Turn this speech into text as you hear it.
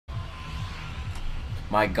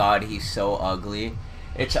My god, he's so ugly.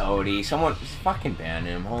 It's Odie. Someone fucking ban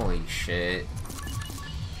him. Holy shit.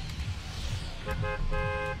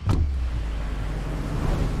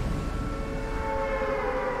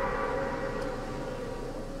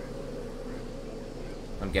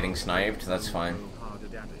 I'm getting sniped. That's fine.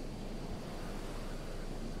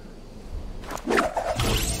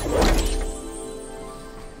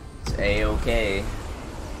 It's A-okay.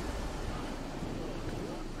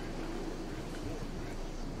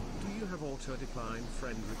 Auto decline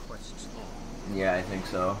friend requests on. Yeah, I think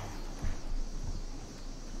so.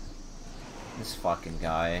 This fucking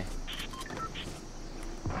guy.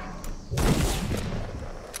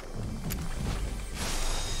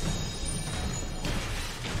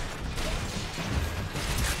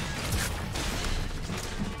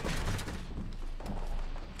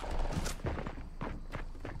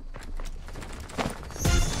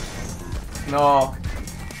 No.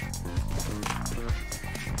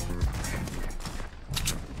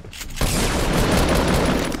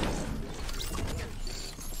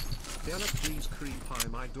 Please cream pie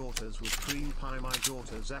my daughters with cream pie my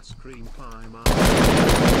daughters ass cream pie my daughters.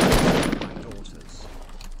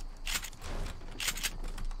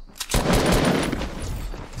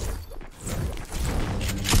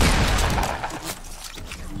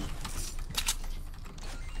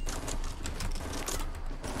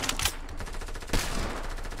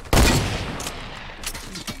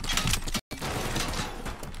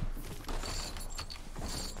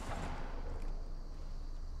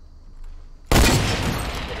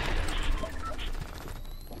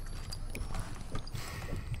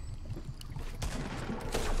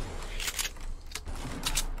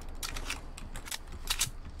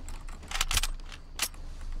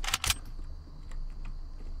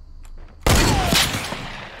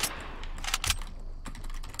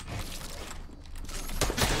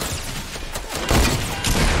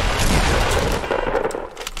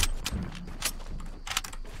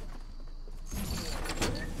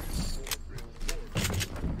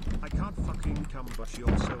 But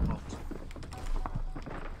you're so hot.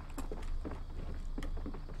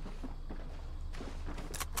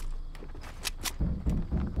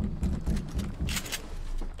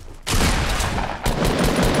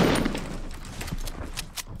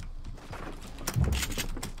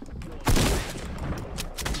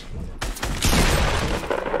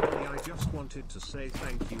 I just wanted to say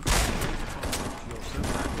thank you for you're so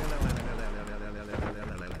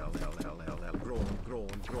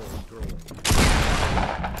drawn.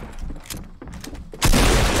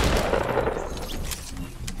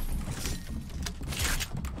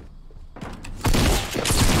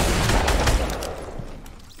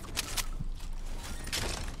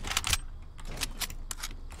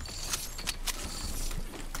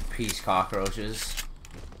 Peace, cockroaches.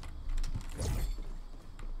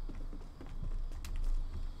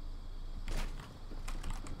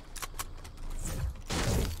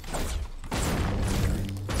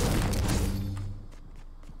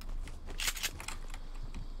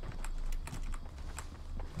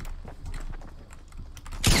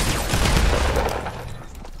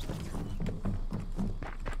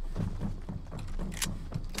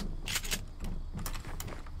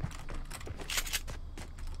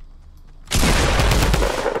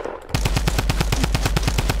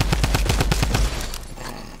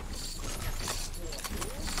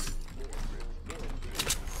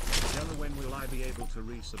 Be able to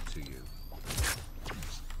resub to you.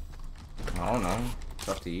 I don't know. It's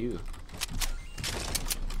up to you.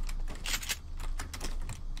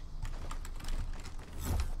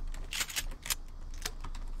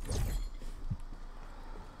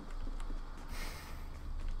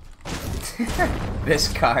 This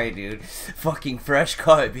guy, dude. Fucking fresh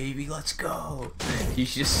cut, baby. Let's go.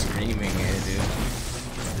 He's just screaming it, dude.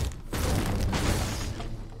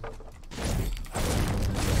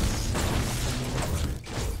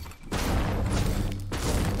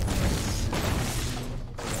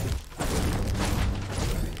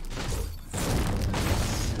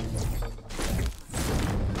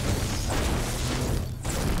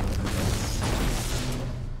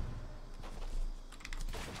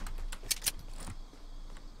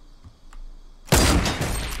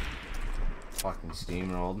 Fucking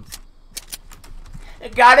steamrolled.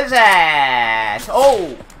 It got his ass!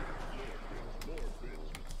 Oh!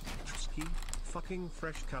 Ski, fucking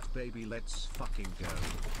fresh cut, baby, let's fucking go.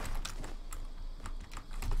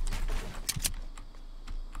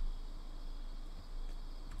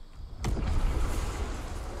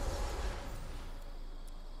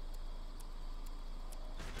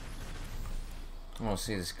 I want to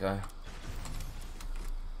see this guy.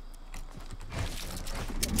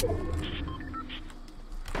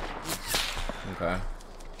 Okay.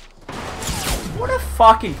 What a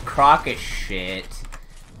fucking crock of shit.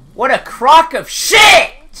 What a crock of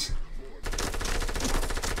shit!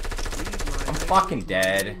 I'm fucking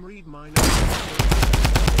dead.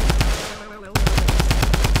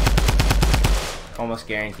 Almost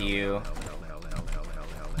guarantee you.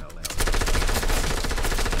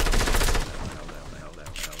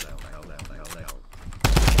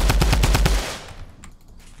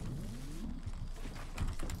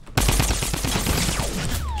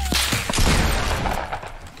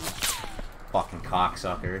 Fucking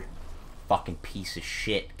cocksucker. Fucking piece of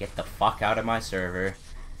shit. Get the fuck out of my server.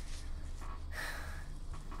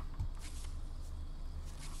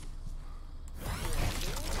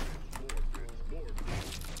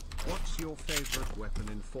 What's your favorite weapon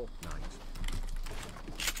in Fortnite?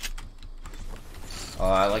 Oh,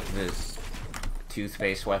 I like the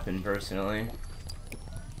toothpaste weapon personally.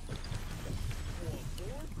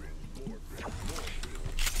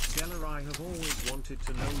 Dellor, I have always wanted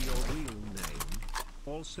to know your real name.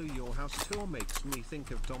 Also, your house tour makes me think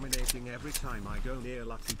of dominating every time I go near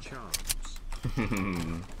Lucky Charms.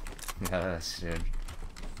 That's good.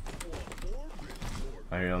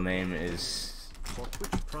 My real name is... For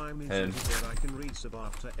Twitch Prime is that I can resub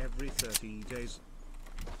after every 30 days.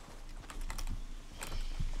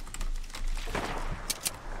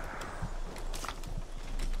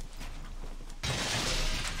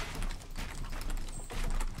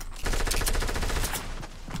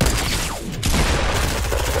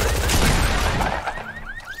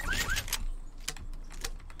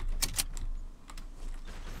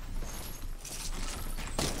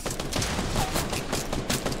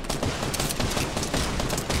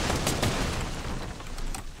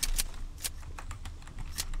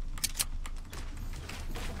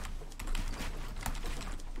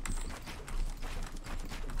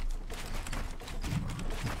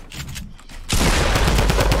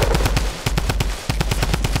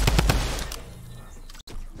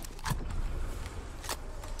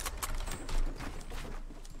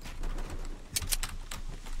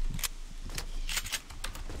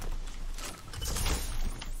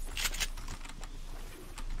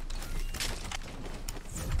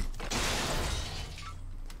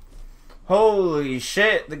 Holy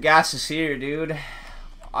shit, the gas is here, dude.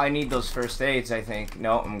 I need those first aids, I think.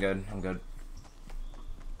 No, I'm good. I'm good.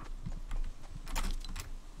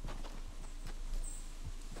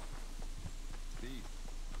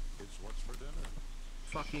 It's what's for dinner.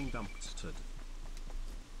 Fucking dumpstered.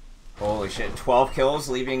 Holy shit, 12 kills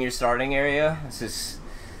leaving your starting area? This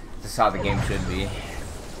is how the game should be.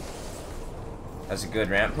 That's a good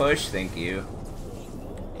ramp push, thank you.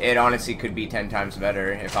 It honestly could be 10 times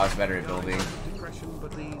better if I was better at building. Depression,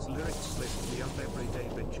 but these lyrics slip me up every day.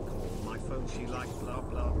 Bitch called my phone, she like blah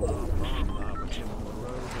blah blah blah blah. But Jim on the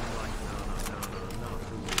road and like na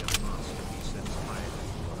truly a masterpiece inspired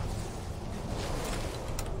me work.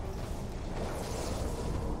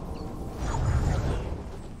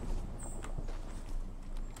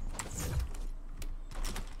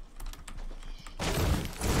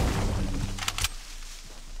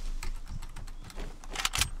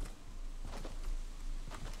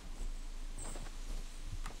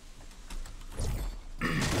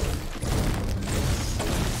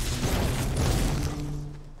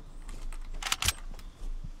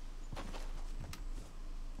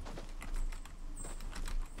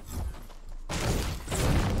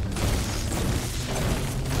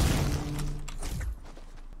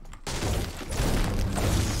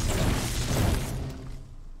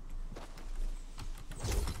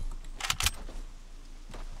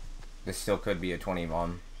 This still could be a 20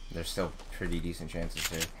 Vaughn. There's still pretty decent chances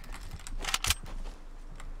here.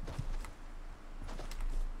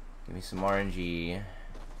 Give me some RNG.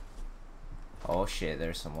 Oh shit,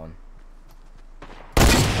 there's someone.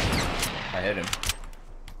 I hit him.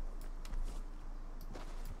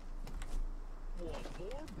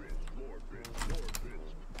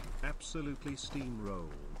 Absolutely steamrolled.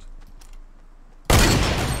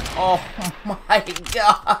 Oh my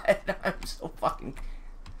god, I'm so fucking...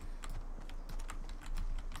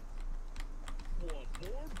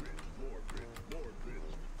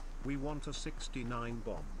 We want a 69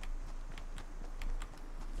 bomb.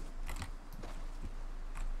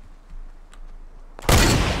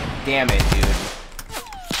 Damn it, dude.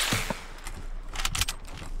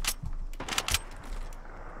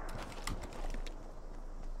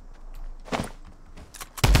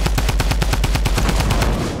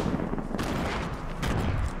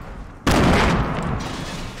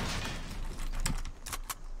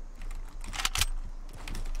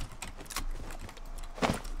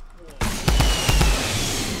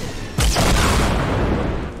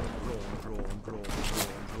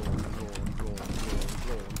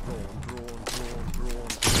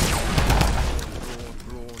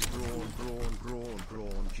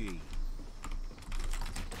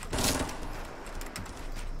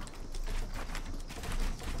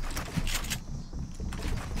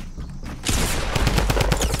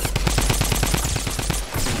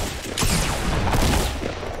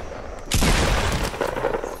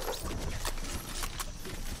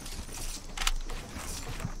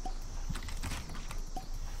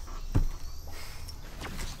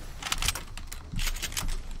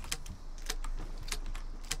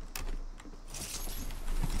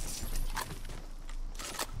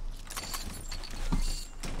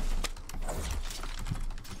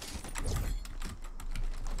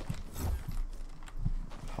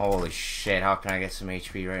 Holy shit, how can I get some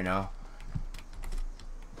HP right now?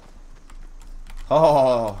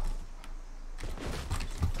 Oh!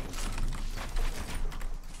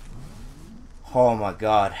 Oh my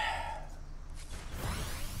god.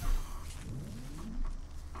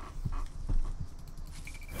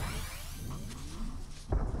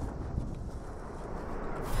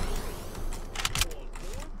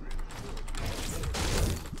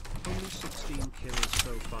 Only 16 kills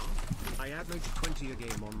so far. I average 20 a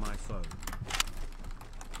game on my phone.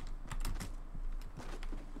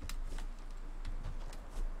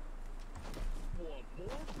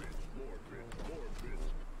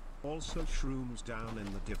 Also shrooms down in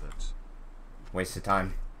the divot. Waste of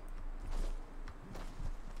time.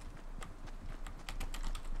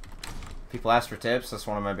 People ask for tips, that's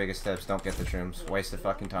one of my biggest tips. Don't get the shrooms. Waste of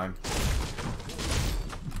fucking time.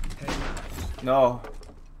 Hey Matt. No.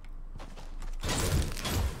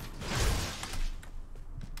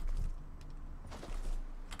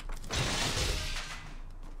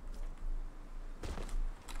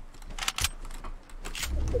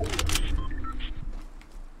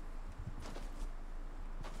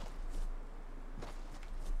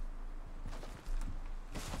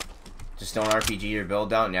 Just don't RPG your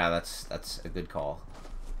build down? Yeah, that's a good call.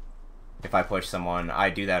 If I push someone,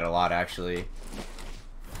 I do that a lot actually.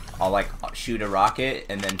 I'll like shoot a rocket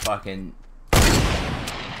and then fucking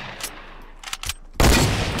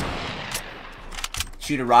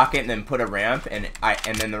shoot a rocket and then put a ramp and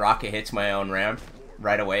then the rocket hits my own ramp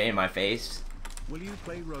right away in my face. Will you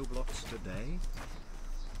play Roblox today?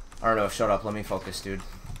 I don't know, shut up, let me focus, dude.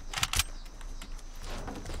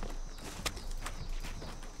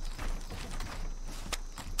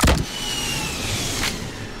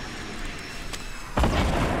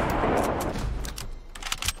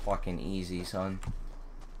 Fucking easy, son.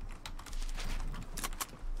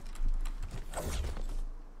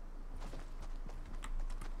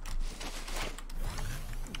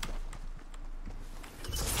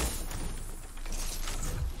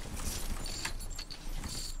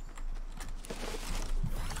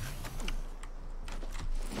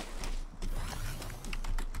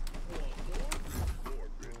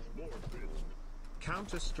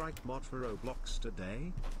 Counter-Strike mod for Roblox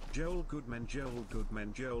today? Joel Goodman, Joel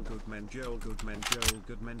Goodman, Joel Goodman, Joel Goodman, Joel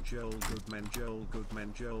Goodman, Joel Goodman, Joel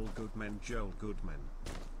Goodman, Joel Goodman, Joel Goodman.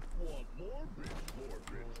 Want more bits,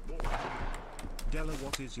 more. Della,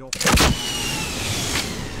 what is your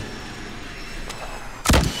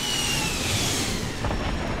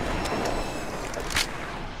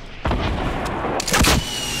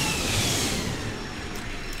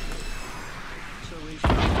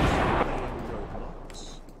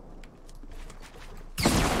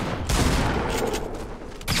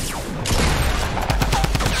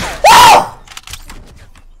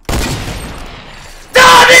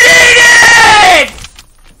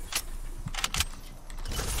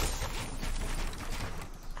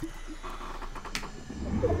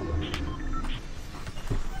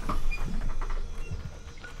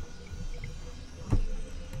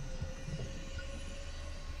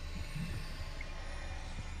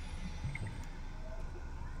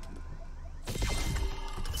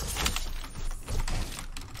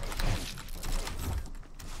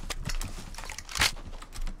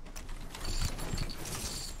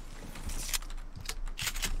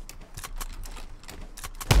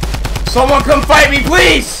Someone come fight me,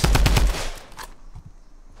 please!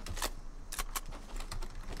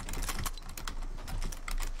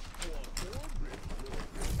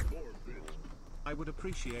 I would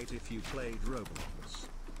appreciate if you played Roblox.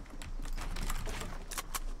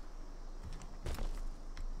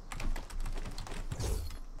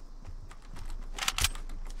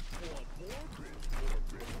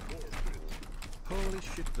 Holy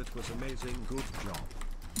shit, that was amazing, good job.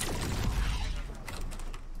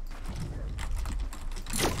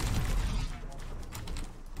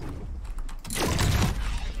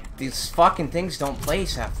 These fucking things don't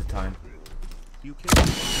place half the time. You killed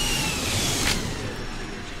me.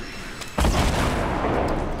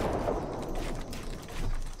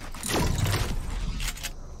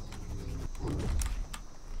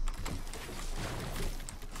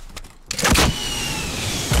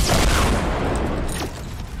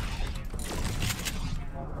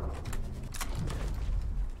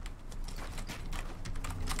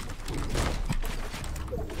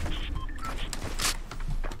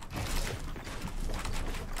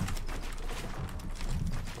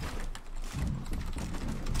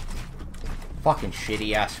 Fucking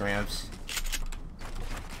shitty ass ramps.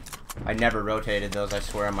 I never rotated those, I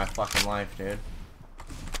swear on my fucking life, dude.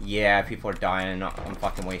 Yeah, people are dying. I'm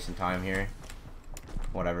fucking wasting time here.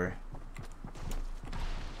 Whatever.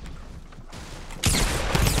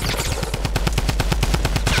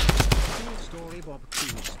 Bob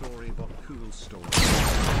cool story, Bob cool story, Bob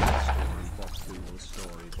cool story, Bob cool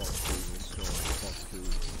story, Bob cool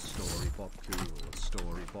story, Bob cool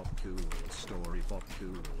story, Bob cool story, Bob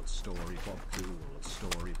cool story, Bob cool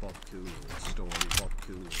story, Bob cool story, Bob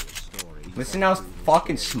cool story. Listen how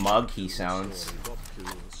fucking smug he sounds. Bob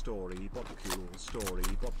cool story, Bob cool story,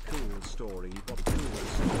 Bob cool story, Bob cool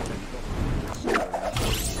story, Bob cool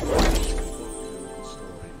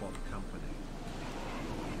story, Bob company.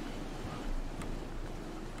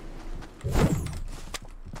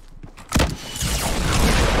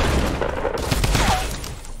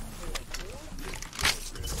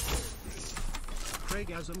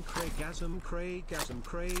 Craigasm, Craigasm, Craigasm,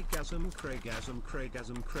 Craigasm, Craigasm,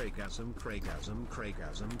 Craigasm, Craigasm, Craigasm,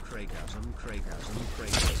 Craigasm, Craigasm, Craigasm,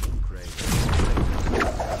 Craigasm,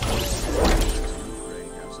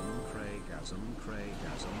 Craigasm, Craigasm,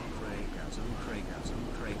 Craigasm, Craigasm,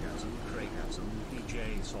 Craigasm, Craigasm, PJ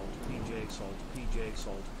Salt, PJ Salt, PJ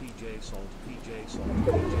Salt, PJ Salt, PJ Salt,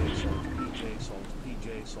 PJ Salt, PJ Salt,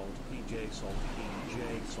 PJ Salt, PJ Salt,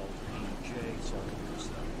 PJ Salt, PJ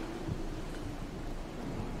Salt,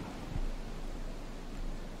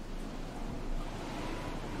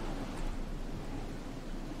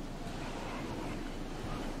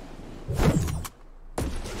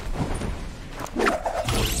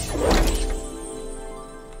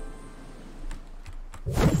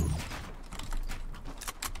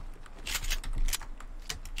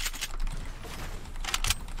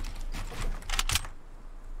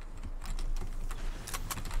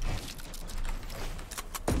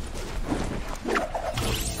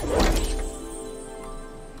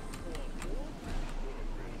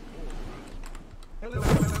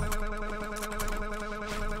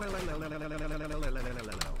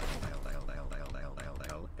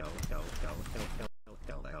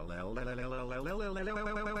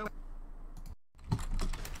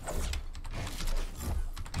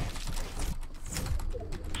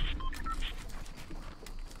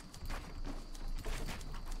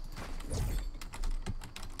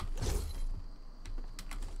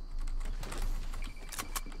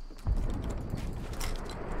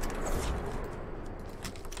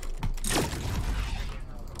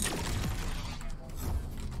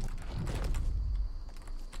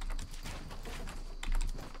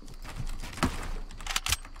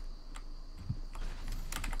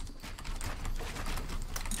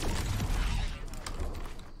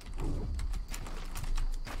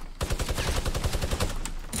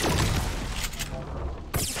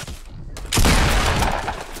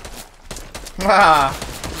 Ah.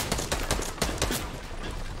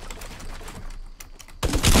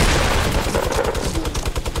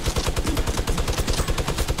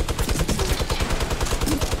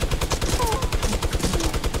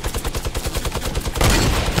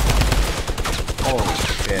 Holy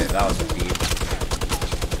shit, that was a beat.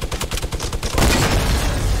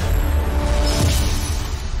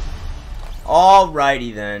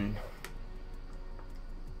 Alrighty then.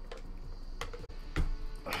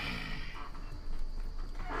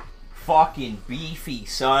 Fucking beefy,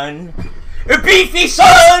 son. Beefy,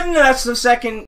 son! That's the second